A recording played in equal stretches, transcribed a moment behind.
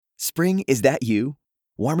Spring, is that you?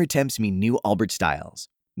 Warmer temps mean new Allbirds styles.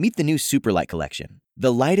 Meet the new Superlight collection,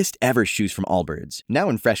 the lightest ever shoes from Allbirds, now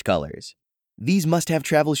in fresh colors. These must-have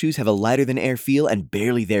travel shoes have a lighter-than-air feel and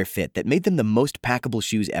barely there fit that made them the most packable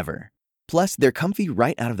shoes ever. Plus, they're comfy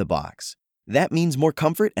right out of the box. That means more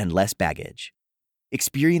comfort and less baggage.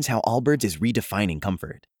 Experience how Allbirds is redefining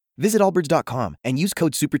comfort. Visit allbirds.com and use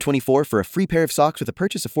code SUPER24 for a free pair of socks with a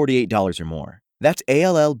purchase of $48 or more. That's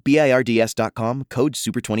ALLBIRDS.com, code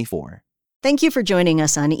SUPER24. Thank you for joining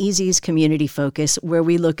us on EZ's Community Focus, where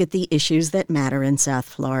we look at the issues that matter in South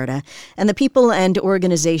Florida and the people and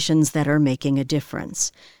organizations that are making a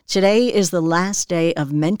difference. Today is the last day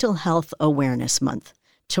of Mental Health Awareness Month.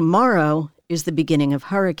 Tomorrow is the beginning of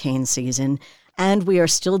hurricane season, and we are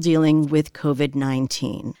still dealing with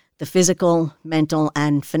COVID-19, the physical, mental,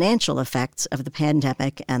 and financial effects of the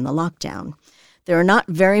pandemic and the lockdown. There are not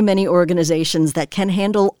very many organizations that can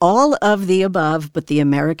handle all of the above, but the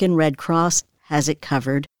American Red Cross has it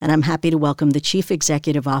covered. And I'm happy to welcome the Chief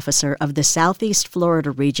Executive Officer of the Southeast Florida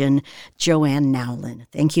region, Joanne Nowlin.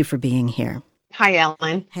 Thank you for being here. Hi,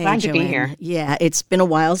 Ellen. Hey, Glad Joanne. to be here. Yeah, it's been a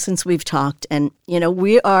while since we've talked. And,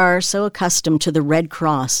 we are so accustomed to the Red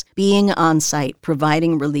Cross being on site,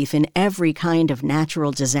 providing relief in every kind of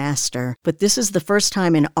natural disaster. But this is the first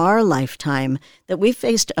time in our lifetime that we've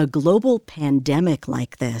faced a global pandemic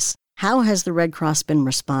like this. How has the Red Cross been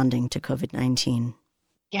responding to COVID-19?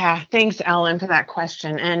 Yeah, thanks, Ellen, for that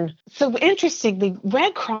question. And so interestingly,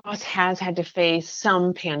 Red Cross has had to face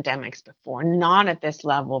some pandemics before, not at this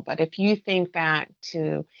level. But if you think back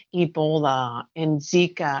to Ebola and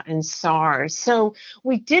Zika and SARS, so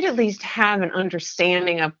we did at least have an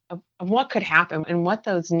understanding of what could happen and what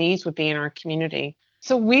those needs would be in our community.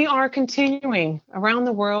 So we are continuing around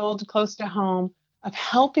the world, close to home, of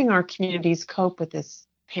helping our communities cope with this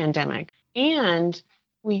pandemic. And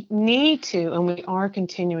we need to, and we are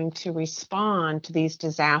continuing to respond to these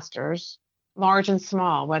disasters, large and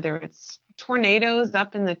small, whether it's tornadoes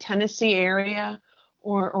up in the Tennessee area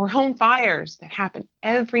or home fires that happen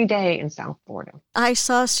every day in South Florida. I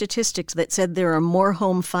saw statistics that said there are more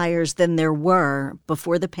home fires than there were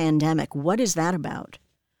before the pandemic. What is that about?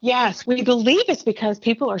 Yes, we believe it's because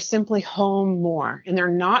people are simply home more and they're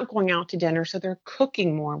not going out to dinner, so they're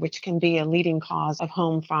cooking more, which can be a leading cause of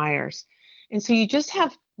home fires. And so you just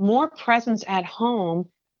have more presence at home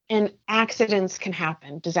and accidents can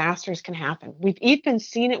happen, disasters can happen. We've even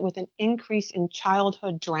seen it with an increase in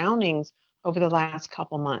childhood drownings over the last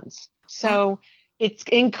couple months. So it's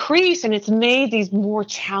increased and it's made these more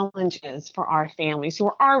challenges for our families who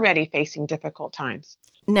are already facing difficult times.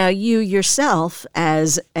 Now, you yourself,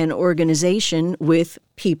 as an organization with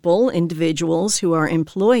people, individuals who are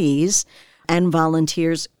employees and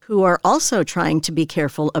volunteers who are also trying to be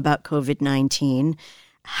careful about COVID-19,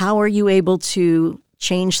 how are you able to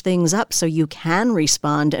change things up so you can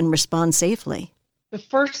respond and respond safely? The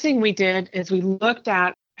first thing we did is we looked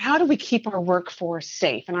at how do we keep our workforce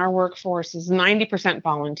safe? And our workforce is 90%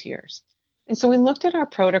 volunteers. And so we looked at our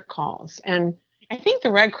protocols. And I think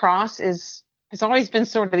the Red Cross has always been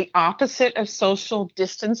sort of the opposite of social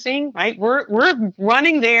distancing, right? We're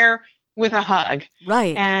running there with a hug.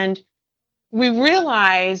 Right. And we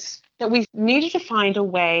realized that we needed to find a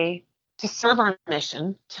way to serve our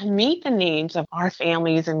mission, to meet the needs of our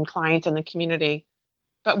families and clients in the community,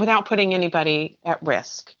 but without putting anybody at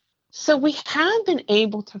risk. So we have been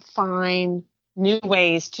able to find new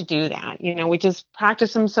ways to do that. We just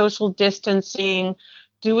practice some social distancing,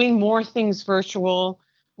 doing more things virtual.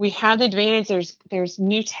 We have the advantage, there's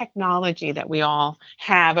new technology that we all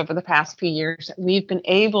have over the past few years that we've been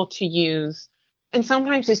able to use. And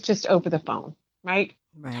sometimes it's just over the phone, right?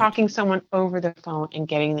 Talking someone over the phone and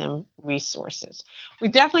getting them resources. We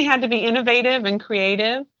definitely had to be innovative and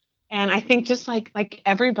creative. And I think just like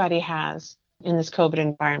everybody has in this COVID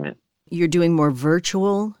environment. You're doing more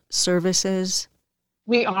virtual services?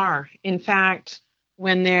 We are. In fact,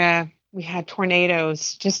 when we had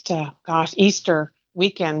tornadoes, Easter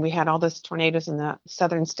weekend, we had all those tornadoes in the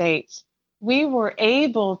southern states. We were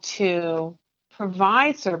able to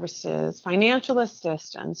provide services, financial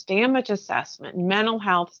assistance, damage assessment, mental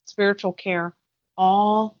health, spiritual care,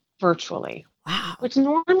 all virtually. Wow. Which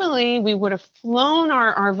normally we would have flown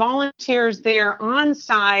our volunteers there on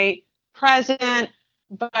site, present,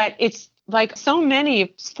 but it's like so many,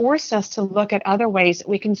 it's forced us to look at other ways that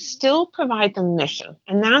we can still provide the mission.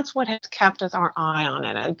 And that's what has kept us our eye on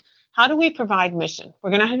it. How do we provide mission?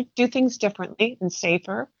 We're going to have to do things differently and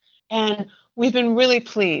safer. And we've been really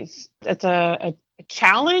pleased. It's a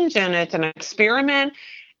challenge and it's an experiment.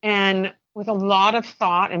 And with a lot of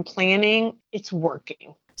thought and planning, it's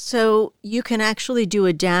working. So you can actually do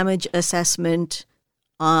a damage assessment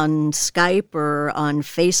on Skype or on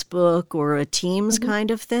Facebook or a Teams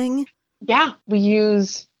kind of thing? Yeah, we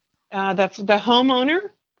use the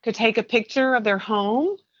homeowner could take a picture of their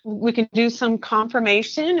home. We can do some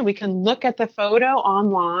confirmation. We can look at the photo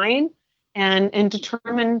online and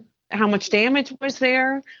determine how much damage was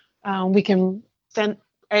there. We can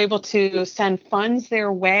able to send funds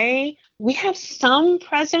their way. We have some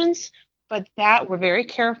presence, but that we're very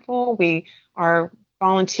careful. Our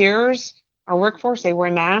volunteers, our workforce, they wear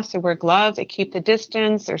masks, they wear gloves, they keep the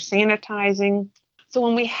distance, they're sanitizing. So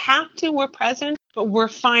when we have to, we're present, but we're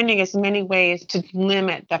finding as many ways to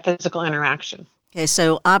limit that physical interaction. Okay,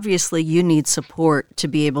 so obviously you need support to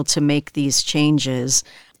be able to make these changes.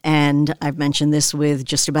 And I've mentioned this with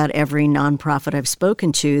just about every nonprofit I've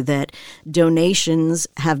spoken to, that donations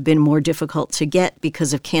have been more difficult to get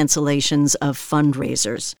because of cancellations of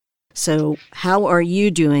fundraisers. So how are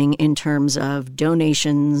you doing in terms of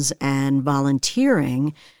donations and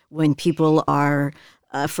volunteering when people are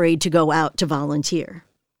afraid to go out to volunteer?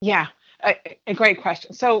 Yeah, a great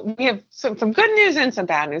question. So we have some good news and some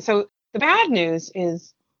bad news. So the bad news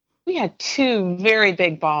is we had two very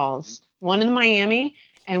big balls, one in Miami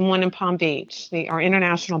and one in Palm Beach, our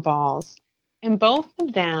international balls. And both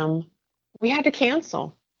of them, we had to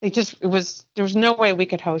cancel. There was no way we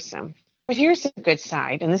could host them. But here's the good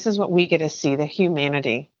side, and this is what we get to see, the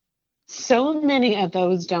humanity. So many of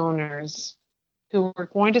those donors who were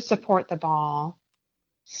going to support the ball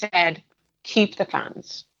said, keep the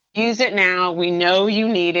funds. Use it now. We know you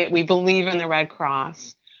need it. We believe in the Red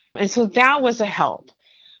Cross. And so that was a help.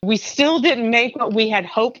 We still didn't make what we had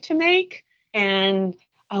hoped to make. And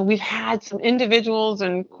we've had some individuals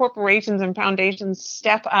and corporations and foundations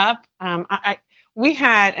step up. We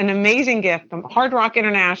had an amazing gift from Hard Rock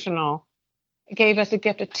International. It gave us a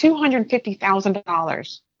gift of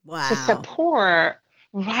 $250,000 to support.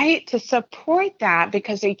 Right, to support that,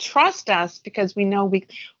 because they trust us, because we know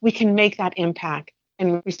we can make that impact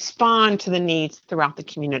and respond to the needs throughout the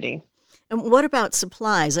community. And what about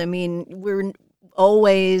supplies? I mean, we're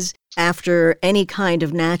always, after any kind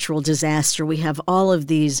of natural disaster, we have all of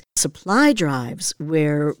these supply drives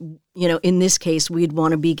where, in this case, we'd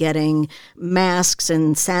want to be getting masks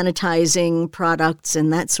and sanitizing products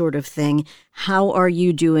and that sort of thing. How are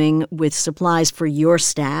you doing with supplies for your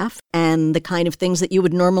staff and the kind of things that you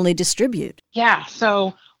would normally distribute? Yeah,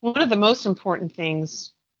 so one of the most important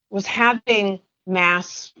things was having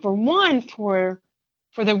masks,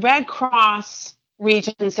 for the Red Cross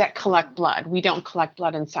regions that collect blood. We don't collect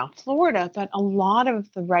blood in South Florida, but a lot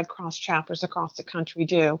of the Red Cross chapters across the country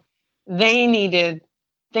do. They needed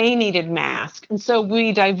masks. And so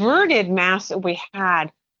we diverted masks that we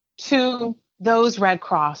had to those Red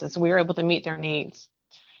Crosses. We were able to meet their needs.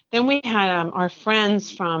 Then we had our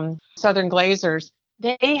friends from Southern Glazers.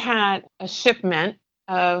 They had a shipment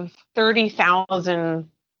of 30,000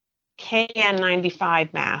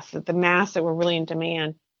 KN95 masks, the masks that were really in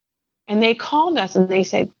demand. And they called us and they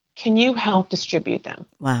said, can you help distribute them?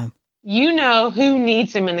 Wow. You know who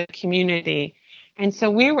needs them in the community. And so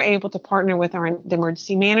we were able to partner with the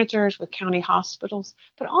emergency managers, with county hospitals,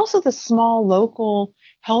 but also the small local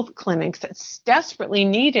health clinics that desperately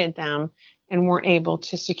needed them and weren't able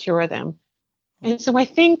to secure them. And so I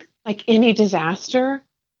think, like any disaster,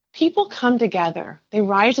 people come together. They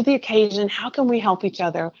rise to the occasion. How can we help each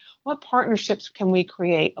other? What partnerships can we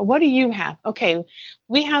create? What do you have? Okay,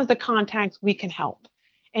 we have the contacts, we can help.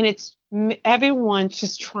 And it's everyone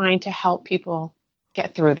just trying to help people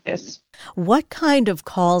get through this. What kind of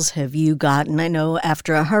calls have you gotten? I know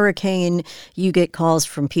after a hurricane, you get calls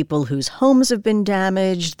from people whose homes have been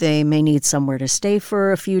damaged. They may need somewhere to stay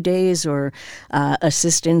for a few days or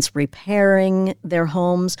assistance repairing their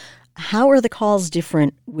homes. How are the calls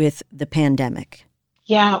different with the pandemic?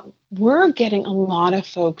 Yeah, we're getting a lot of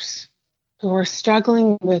folks who are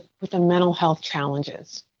struggling with the mental health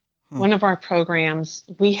challenges. One of our programs,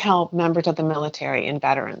 we help members of the military and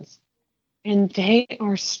veterans, and they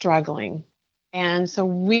are struggling. And so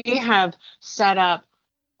we have set up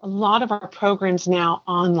a lot of our programs now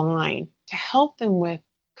online to help them with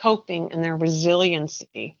coping and their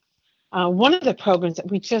resiliency. One of the programs that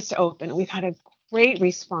we just opened, we've had a great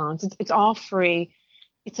response. It's all free.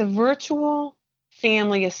 It's a virtual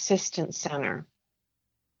family assistance center.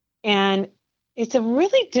 And it's a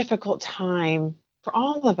really difficult time for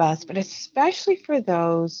all of us, but especially for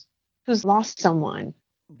those who's lost someone.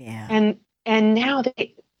 Yeah. And now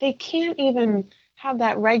they can't even have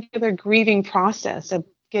that regular grieving process of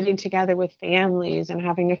getting together with families and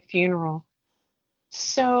having a funeral.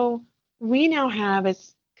 So we now have,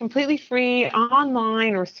 it's completely free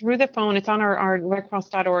online or through the phone. It's on our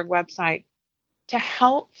redcross.org website. to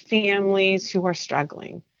help families who are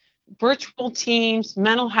struggling. Virtual teams,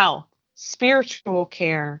 mental health, spiritual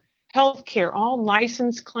care, healthcare, all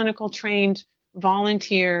licensed clinical trained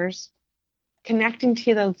volunteers connecting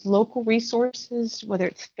to those local resources, whether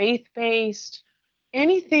it's faith-based,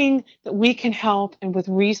 anything that we can help and with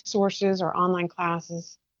resources or online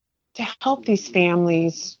classes to help these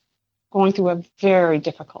families going through a very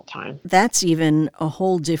difficult time. That's even a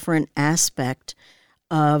whole different aspect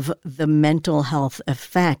of the mental health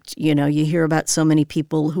effect. You know, you hear about so many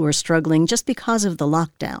people who are struggling just because of the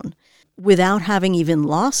lockdown without having even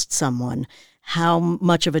lost someone, how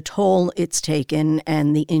much of a toll it's taken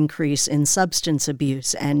and the increase in substance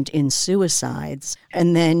abuse and in suicides.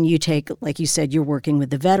 And then you take, like you said, you're working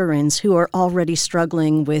with the veterans who are already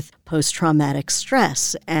struggling with post-traumatic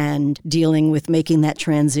stress and dealing with making that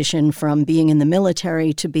transition from being in the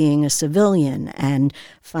military to being a civilian and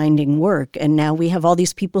finding work. And now we have all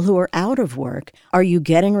these people who are out of work. Are you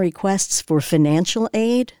getting requests for financial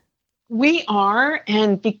aid? We are,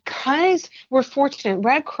 and because we're fortunate,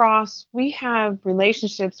 Red Cross, we have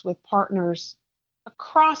relationships with partners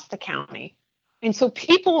across the county. And so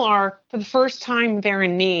people are, for the first time they're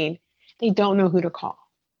in need, they don't know who to call.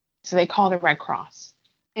 So they call the Red Cross.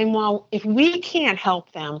 And while if we can't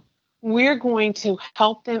help them, we're going to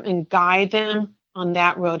help them and guide them on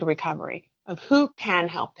that road to recovery of who can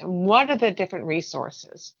help them. What are the different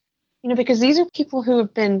resources? You know, because these are people who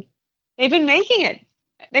they've been making it.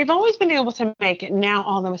 They've always been able to make it. Now,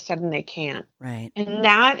 all of a sudden, they can't. Right. And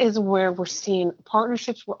that is where we're seeing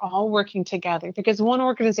partnerships. We're all working together because one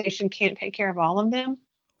organization can't take care of all of them.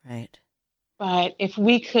 Right. But if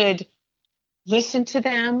we could listen to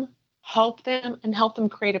them, help them, and help them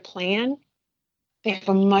create a plan, they have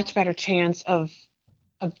a much better chance of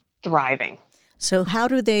thriving. So how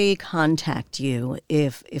do they contact you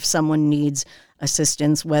if someone needs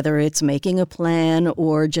assistance, whether it's making a plan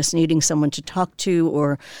or just needing someone to talk to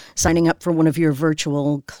or signing up for one of your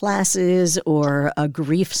virtual classes or a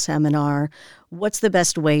grief seminar? What's the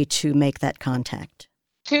best way to make that contact?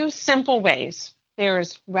 Two simple ways.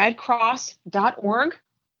 There's redcross.org,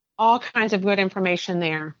 all kinds of good information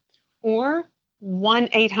there, or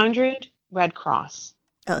 1-800-RED-CROSS.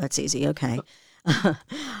 Oh, that's easy. Okay.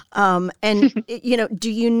 Do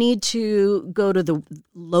you need to go to the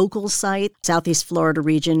local site, Southeast Florida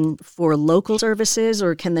region, for local services,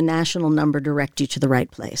 or can the national number direct you to the right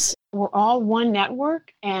place? We're all one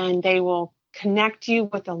network, and they will connect you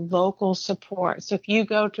with the local support. So if you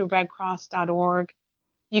go to redcross.org,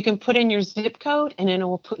 you can put in your zip code, and then it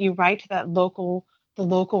will put you right to the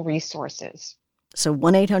local resources. So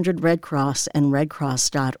 1-800-RED-CROSS and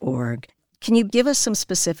redcross.org. Can you give us some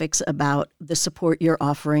specifics about the support you're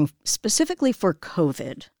offering specifically for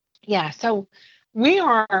COVID? Yeah, so we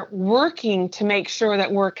are working to make sure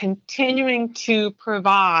that we're continuing to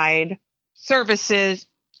provide services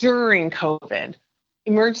during COVID.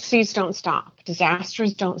 Emergencies don't stop.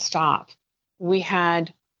 Disasters don't stop. We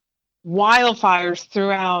had wildfires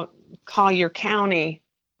throughout Collier County,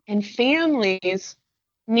 and families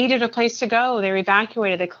needed a place to go. They were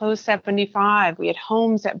evacuated. They closed 75. We had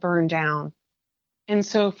homes that burned down. And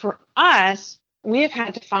so for us, we have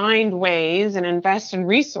had to find ways and invest in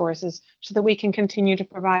resources so that we can continue to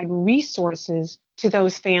provide resources to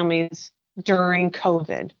those families during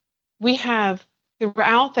COVID. We have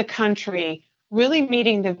throughout the country really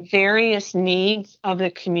meeting the various needs of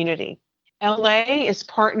the community. LA is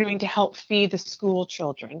partnering to help feed the school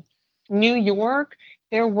children. New York,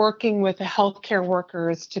 they're working with the healthcare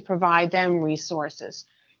workers to provide them resources.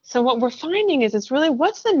 So what we're finding is it's really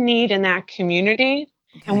what's the need in that community?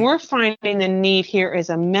 Okay. And we're finding the need here is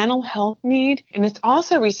a mental health need. And it's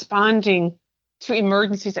also responding to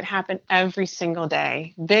emergencies that happen every single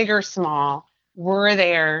day, big or small. We're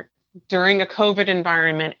there during a COVID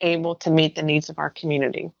environment able to meet the needs of our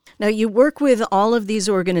community. Now, you work with all of these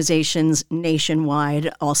organizations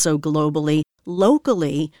nationwide, also globally.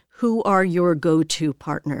 Locally, who are your go-to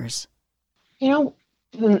partners? You know,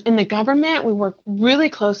 in the government, we work really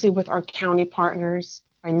closely with our county partners,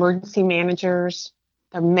 our emergency managers,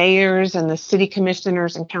 the mayors and the city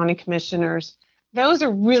commissioners and county commissioners. Those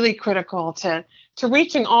are really critical to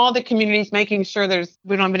reaching all the communities, making sure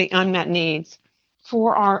we don't have any unmet needs.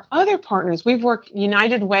 For our other partners, we've worked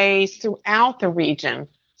United Ways throughout the region,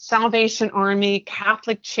 Salvation Army,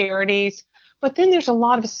 Catholic Charities, but then there's a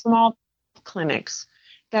lot of small clinics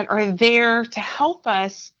that are there to help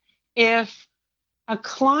us if a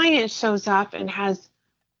client shows up and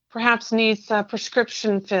perhaps needs a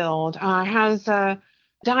prescription filled, has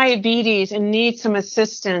diabetes and needs some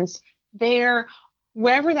assistance. They're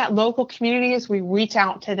wherever that local community is, we reach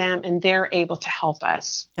out to them and they're able to help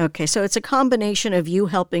us. Okay, so it's a combination of you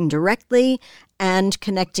helping directly and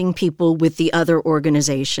connecting people with the other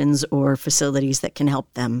organizations or facilities that can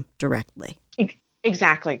help them directly.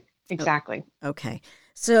 Exactly. Okay.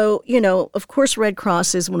 So, of course, Red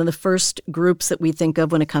Cross is one of the first groups that we think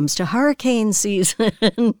of when it comes to hurricane season.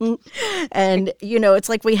 And, it's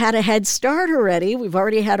like we had a head start already. We've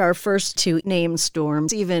already had our first 2 named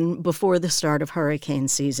storms, even before the start of hurricane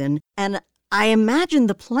season. And I imagine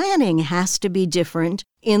the planning has to be different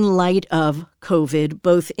in light of COVID,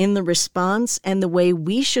 both in the response and the way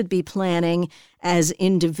we should be planning as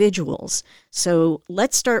individuals. So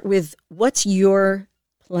let's start with, what's your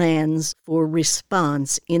plans for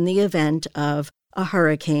response in the event of a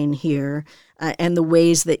hurricane here, and the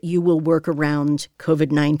ways that you will work around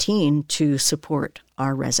COVID-19 to support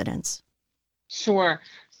our residents? Sure.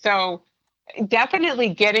 So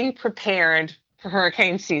definitely getting prepared for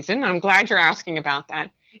hurricane season. I'm glad you're asking about that.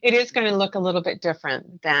 It is going to look a little bit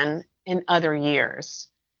different than in other years.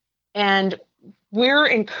 And we're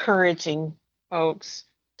encouraging folks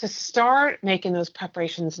to start making those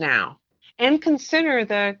preparations now and consider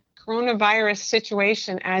the coronavirus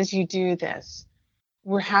situation as you do this.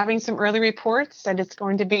 We're having some early reports that it's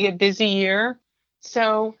going to be a busy year.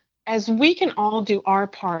 So as we can all do our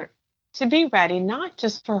part to be ready, not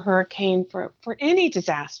just for hurricane, for any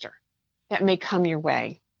disaster that may come your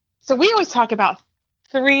way. So we always talk about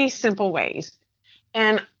 3 simple ways.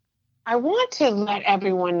 And I want to let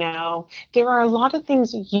everyone know there are a lot of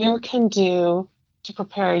things you can do to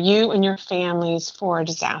prepare you and your families for a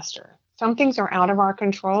disaster. Some things are out of our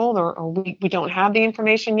control, or we don't have the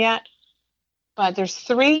information yet. But there's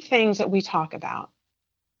 3 things that we talk about.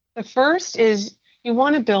 The first is you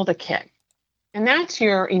want to build a kit, and that's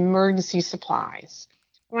your emergency supplies.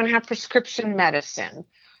 You want to have prescription medicine,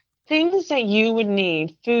 things that you would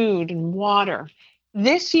need, food and water.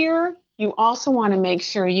 This year, you also want to make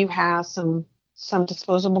sure you have some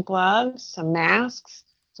disposable gloves, some masks,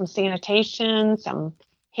 some sanitation, some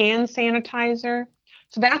hand sanitizer.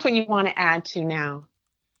 So that's what you want to add to now.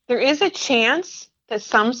 There is a chance that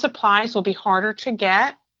some supplies will be harder to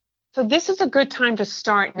get. So this is a good time to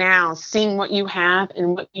start now, seeing what you have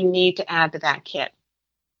and what you need to add to that kit.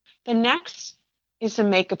 The next is to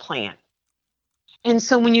make a plan. And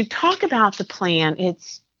so when you talk about the plan,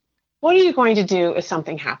 it's, what are you going to do if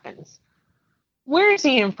something happens? Where's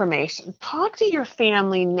the information? Talk to your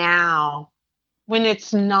family now when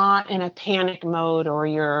it's not in a panic mode or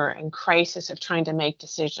you're in crisis of trying to make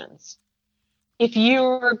decisions. If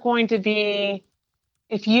you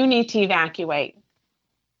need to evacuate,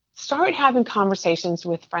 start having conversations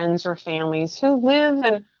with friends or families who live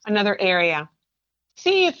in another area.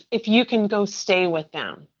 See if you can go stay with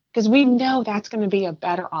them, because we know that's going to be a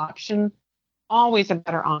better option, always a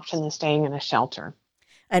better option than staying in a shelter.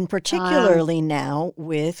 And particularly now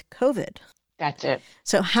with COVID. That's it.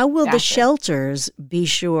 So how will the shelters be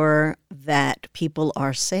sure that people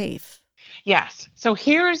are safe? Yes. So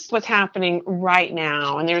here's what's happening right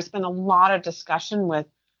now. And there's been a lot of discussion with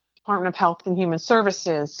Department of Health and Human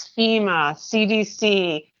Services, FEMA,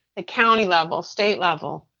 CDC, the county level, state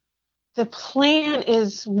level. The plan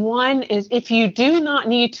is, one is, if you do not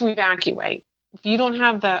need to evacuate, if you don't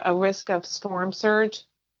have a risk of storm surge,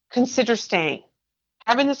 consider staying,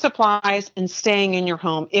 having the supplies and staying in your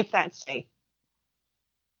home if that's safe.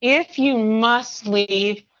 If you must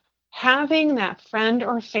leave, having that friend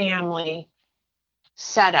or family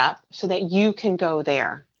set up so that you can go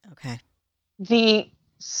there. Okay. The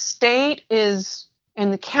state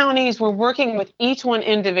and the counties, we're working with each one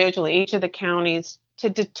individually, each of the counties, to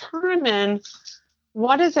determine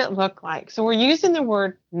what does it look like. So we're using the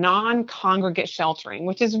word non-congregate sheltering,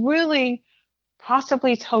 which is really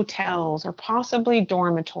possibly hotels or possibly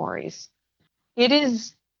dormitories. It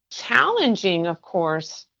is challenging, of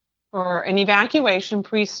course, for an evacuation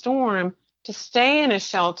pre-storm to stay in a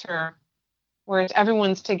shelter where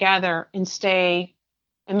everyone's together and stay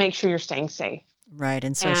and make sure you're staying safe. Right,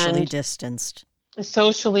 and socially distanced.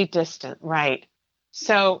 Socially distant, right.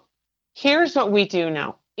 So here's what we do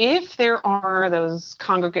know. If there are those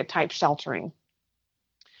congregate type sheltering,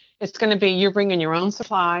 it's going to be you're bringing your own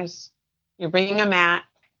supplies, you're bringing a mat,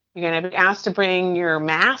 you're going to be asked to bring your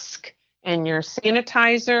mask and your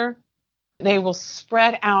sanitizer. They will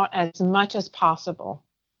spread out as much as possible.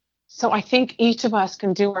 So I think each of us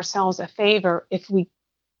can do ourselves a favor if we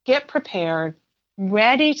get prepared,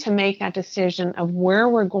 ready to make that decision of where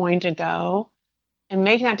we're going to go, and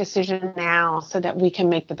make that decision now so that we can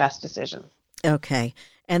make the best decision. Okay.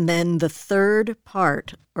 And then the third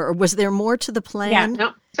part, or was there more to the plan? Yeah,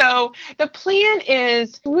 no. So the plan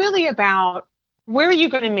is really about where are you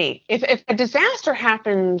going to meet? If a disaster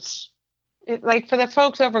happens, like for the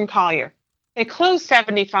folks over in Collier, they closed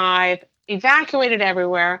 75, evacuated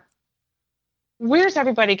everywhere. Where's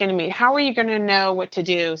everybody going to meet? How are you going to know what to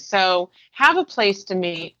do? So have a place to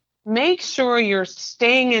meet. Make sure you're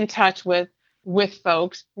staying in touch with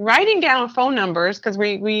folks, writing down phone numbers, because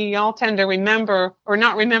we all tend to remember or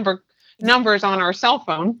not remember numbers on our cell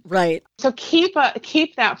phone. Right. So keep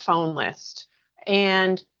that phone list,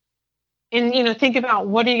 and think about,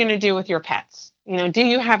 what are you going to do with your pets? Do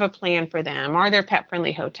you have a plan for them? Are there pet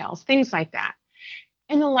friendly hotels? Things like that.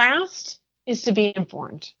 And the last is to be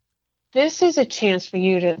informed. This is a chance for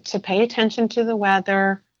you to pay attention to the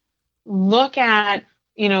weather, look at,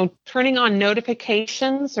 turning on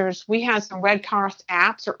notifications. We have some Red Cross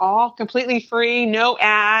apps, are all completely free, no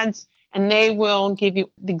ads, and they will give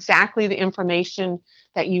you exactly the information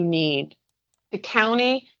that you need. The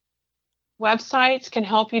county websites can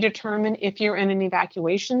help you determine if you're in an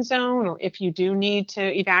evacuation zone or if you do need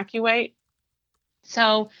to evacuate.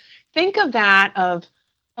 So think of that, of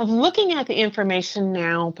looking at the information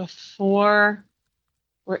now before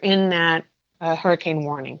we're in that hurricane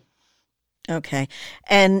warning. Okay.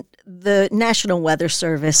 And the National Weather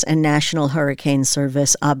Service and National Hurricane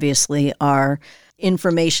Service obviously are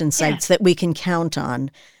information sites that we can count on,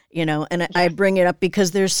 and I bring it up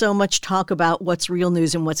because there's so much talk about what's real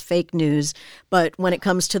news and what's fake news. But when it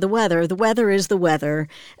comes to the weather is the weather,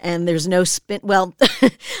 and there's no spin. Well,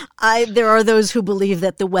 there are those who believe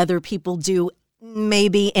that the weather people do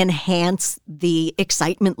maybe enhance the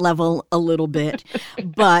excitement level a little bit,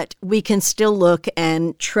 but we can still look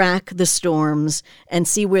and track the storms and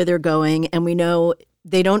see where they're going. And we know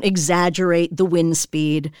they don't exaggerate the wind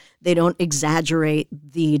speed. They don't exaggerate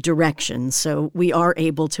the direction. So we are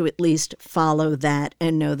able to at least follow that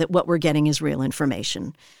and know that what we're getting is real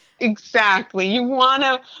information. Exactly. You want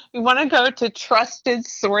to go to trusted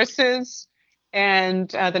sources, and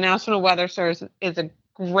the National Weather Service is a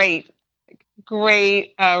great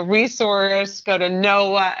resource. Go to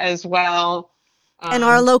NOAA as well. And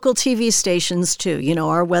our local TV stations, too.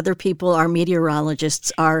 Our weather people, our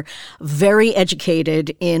meteorologists are very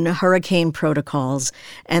educated in hurricane protocols,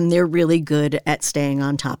 and they're really good at staying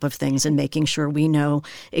on top of things and making sure we know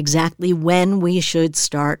exactly when we should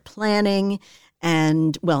start planning.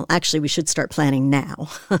 And, well, actually, we should start planning now.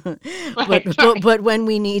 But when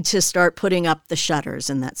we need to start putting up the shutters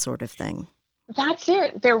and that sort of thing. That's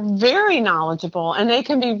it. They're very knowledgeable, and they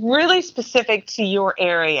can be really specific to your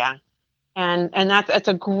area. And that's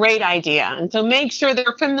a great idea. And so make sure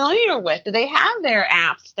they're familiar with, do they have their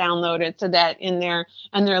apps downloaded so that and they're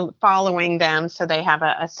following them so they have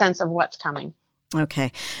a sense of what's coming.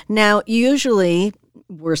 Okay. Now, usually,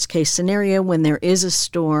 worst case scenario, when there is a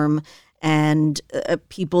storm and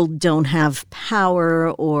people don't have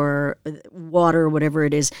power or water, whatever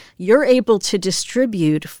it is, you're able to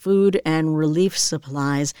distribute food and relief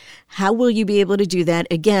supplies. How will you be able to do that,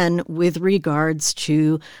 again, with regards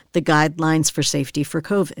to the guidelines for safety for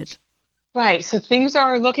COVID? Right. So things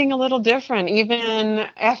are looking a little different. Even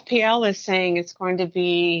FPL is saying it's going to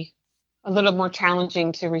be a little more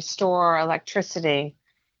challenging to restore electricity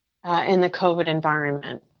in the COVID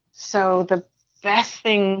environment. So the best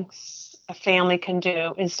things a family can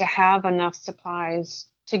do is to have enough supplies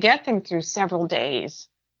to get them through several days,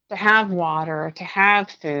 to have water, to have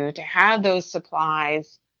food, to have those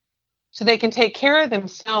supplies so they can take care of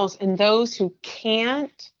themselves. And those who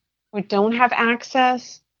can't or don't have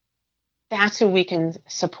access, that's who we can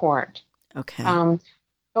support. Okay.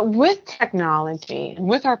 But with technology and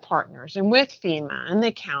with our partners and with FEMA and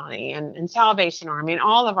the county and Salvation Army and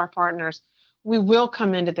all of our partners, we will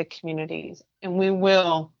come into the communities and we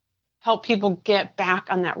will help people get back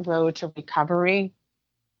on that road to recovery.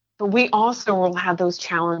 But we also will have those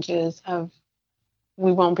challenges of,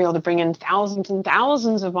 we won't be able to bring in thousands and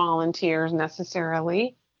thousands of volunteers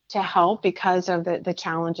necessarily to help because of the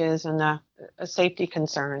challenges and the safety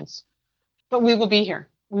concerns. But we will be here.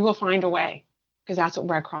 We will find a way, because that's what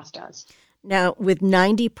Red Cross does. Now, with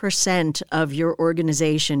 90% of your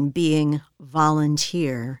organization being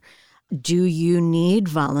volunteer, do you need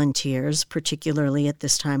volunteers, particularly at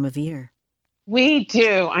this time of year? We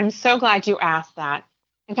do. I'm so glad you asked that.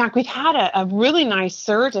 In fact, we've had a really nice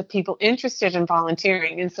surge of people interested in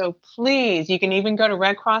volunteering. And so please, you can even go to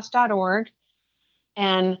redcross.org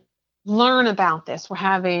and learn about this. We're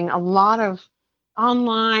having a lot of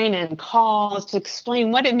online and calls to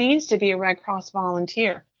explain what it means to be a Red Cross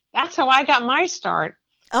volunteer. That's how I got my start.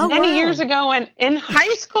 Many years ago, and in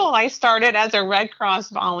high school, I started as a Red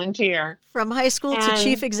Cross volunteer. From high school to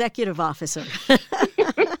chief executive officer.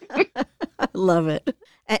 Love it.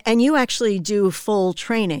 And you actually do full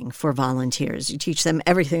training for volunteers. You teach them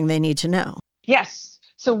everything they need to know. Yes.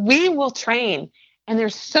 So we will train. And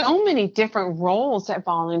there's so many different roles that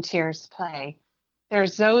volunteers play.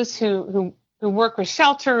 There's those who work with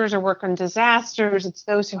shelters or work on disasters. It's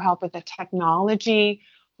those who help with the technology.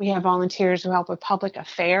 We have volunteers who help with public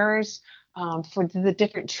affairs for the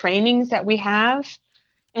different trainings that we have.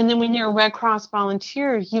 And then when you're a Red Cross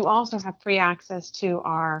volunteer, you also have free access to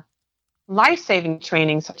our life-saving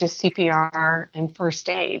training, such as CPR and first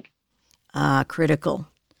aid. Critical.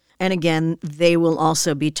 And again, they will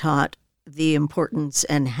also be taught the importance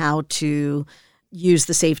and how to use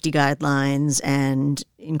the safety guidelines and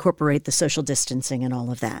incorporate the social distancing and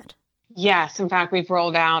all of that. Yes. In fact, we've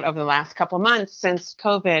rolled out over the last couple of months since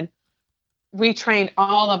COVID, we trained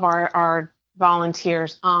all of our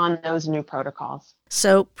volunteers on those new protocols.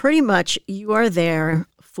 So pretty much you are there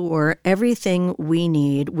for everything we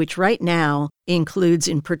need, which right now includes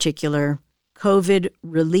in particular COVID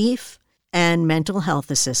relief and mental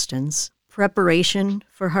health assistance, preparation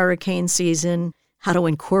for hurricane season, how to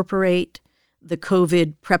incorporate the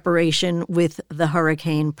COVID preparation with the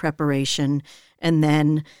hurricane preparation, and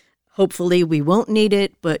then hopefully we won't need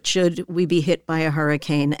it, but should we be hit by a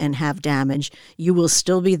hurricane and have damage, you will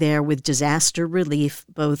still be there with disaster relief,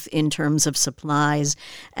 both in terms of supplies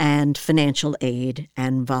and financial aid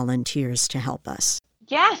and volunteers to help us.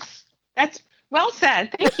 Yes, that's well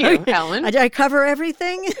said. Thank you, Ellen. Did I cover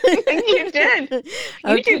everything? You did.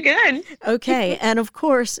 You did good. Okay. And of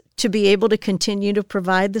course, to be able to continue to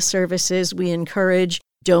provide the services, we encourage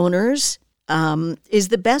donors. Is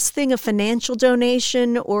the best thing a financial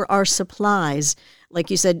donation or our supplies? Like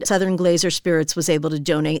you said, Southern Glazer Spirits was able to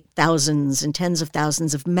donate thousands and tens of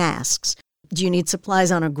thousands of masks. Do you need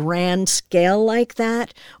supplies on a grand scale like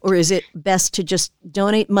that? Or is it best to just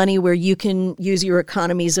donate money where you can use your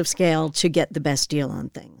economies of scale to get the best deal on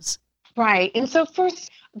things? Right. And so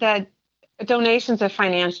first, the donations of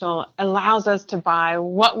financial allows us to buy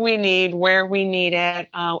what we need, where we need it.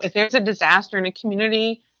 If there's a disaster in a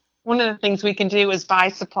community, one of the things we can do is buy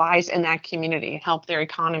supplies in that community, help their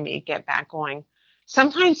economy get back going.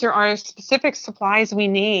 Sometimes there are specific supplies we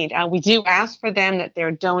need. We do ask for them that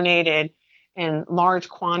they're donated in large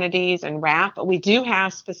quantities and wrap, but we do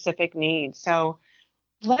have specific needs. So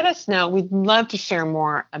let us know. We'd love to share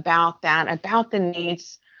more about that, about the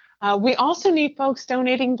needs. We also need folks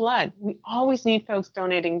donating blood. We always need folks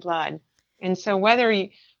donating blood. And so whether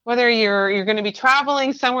you're going to be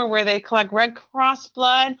traveling somewhere where they collect Red Cross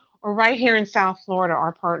blood or right here in South Florida,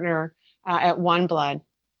 our partner at One Blood,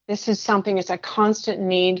 this is something that's a constant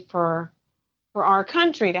need for our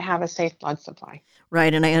country to have a safe blood supply.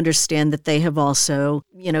 Right. And I understand that they have also,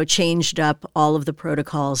 changed up all of the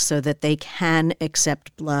protocols so that they can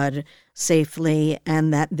accept blood safely,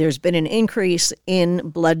 and that there's been an increase in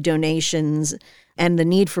blood donations and the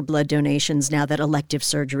need for blood donations now that elective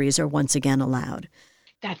surgeries are once again allowed.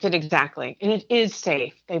 That's it exactly. And it is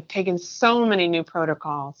safe. They've taken so many new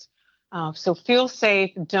protocols. So feel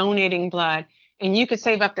safe donating blood. And you could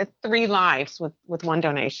save up to 3 lives with one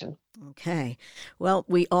donation. Okay. Well,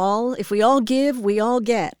 if we all give, we all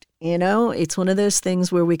get. It's one of those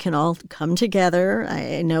things where we can all come together.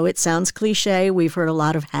 I know it sounds cliche. We've heard a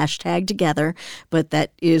lot of #together, but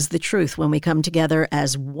that is the truth. When we come together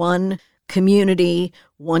as one community,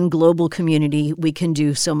 one global community, we can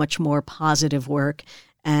do so much more positive work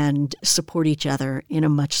and support each other in a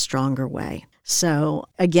much stronger way. So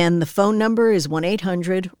again, the phone number is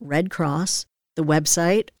 1-800-RED-CROSS. The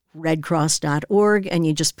website, redcross.org, and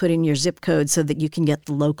you just put in your zip code so that you can get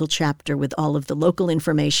the local chapter with all of the local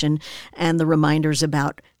information and the reminders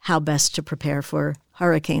about how best to prepare for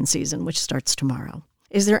hurricane season, which starts tomorrow.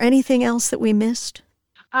 Is there anything else that we missed?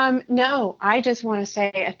 No, I just want to say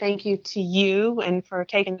a thank you to you and for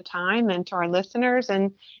taking the time, and to our listeners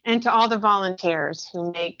and to all the volunteers who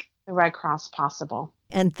make the Red Cross possible.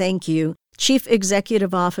 And thank you, Chief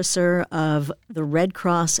Executive Officer of the Red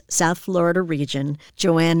Cross South Florida region,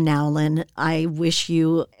 Joanne Nowlin. I wish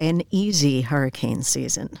you an easy hurricane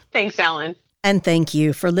season. Thanks, Ellen. And thank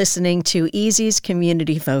you for listening to EASY's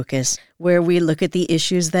Community Focus, where we look at the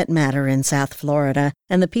issues that matter in South Florida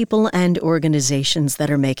and the people and organizations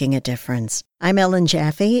that are making a difference. I'm Ellen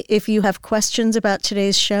Jaffe. If you have questions about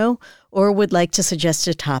today's show or would like to suggest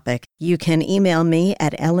a topic, you can email me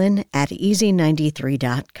at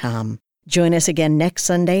ellen@easy93.com. Join us again next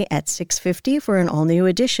Sunday at 6:50 for an all-new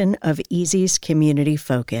edition of EASY's Community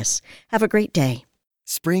Focus. Have a great day.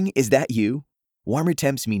 Spring, is that you? Warmer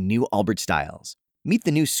temps mean new Allbirds styles. Meet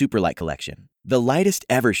the new Superlight collection, the lightest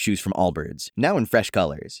ever shoes from Allbirds, now in fresh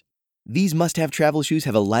colors. These must-have travel shoes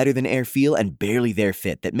have a lighter-than-air feel and barely there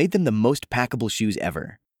fit that made them the most packable shoes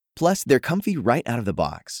ever. Plus, they're comfy right out of the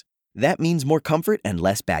box. That means more comfort and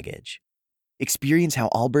less baggage. Experience how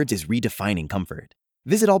Allbirds is redefining comfort.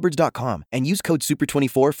 Visit allbirds.com and use code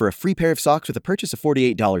SUPER24 for a free pair of socks with a purchase of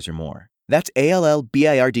 $48 or more. That's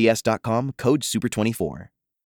ALLBIRDS.com, code SUPER24.